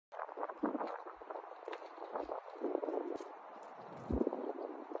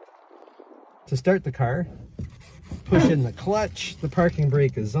To start the car, push in the clutch, the parking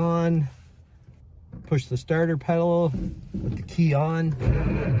brake is on, push the starter pedal with the key on.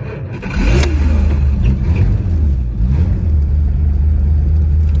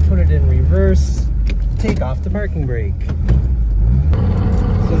 Put it in reverse, take off the parking brake.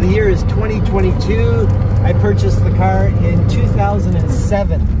 So the year is 2022. I purchased the car in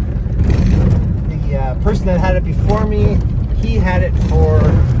 2007. The person that had it before me, he had it for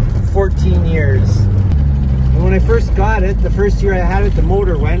 14 years. And when I first got it, the first year I had it, the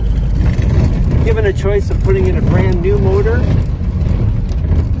motor went. Given a choice of putting in a brand new motor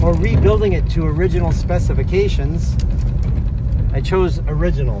or rebuilding it to original specifications, I chose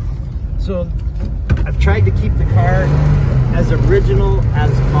original. So I've tried to keep the car as original as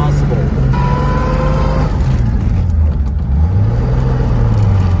possible.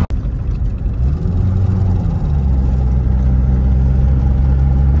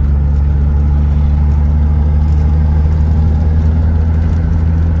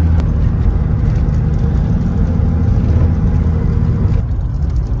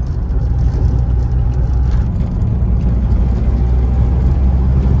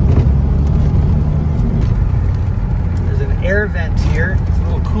 Air vent here. It's a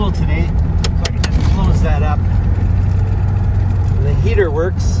little cool today, so I can just close that up. And the heater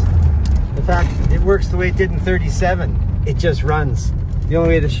works. In fact, it works the way it did in 37. It just runs. The only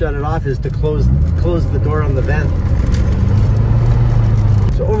way to shut it off is to close the door on the vent.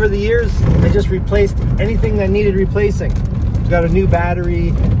 So over the years, I just replaced anything that needed replacing. It's got a new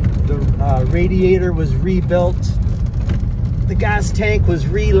battery. The radiator was rebuilt. The gas tank was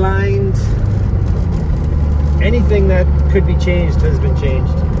relined. Anything that could be changed has been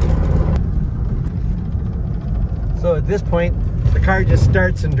changed. So at this point, the car just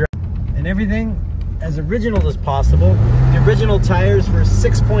starts and drives. And everything as original as possible. The original tires were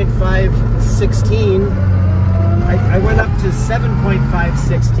 6.5/16. I went up to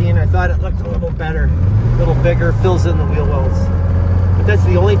 7.5/16. I thought it looked a little better, a little bigger, fills in the wheel wells. But that's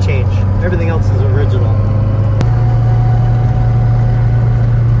the only change. Everything else is original.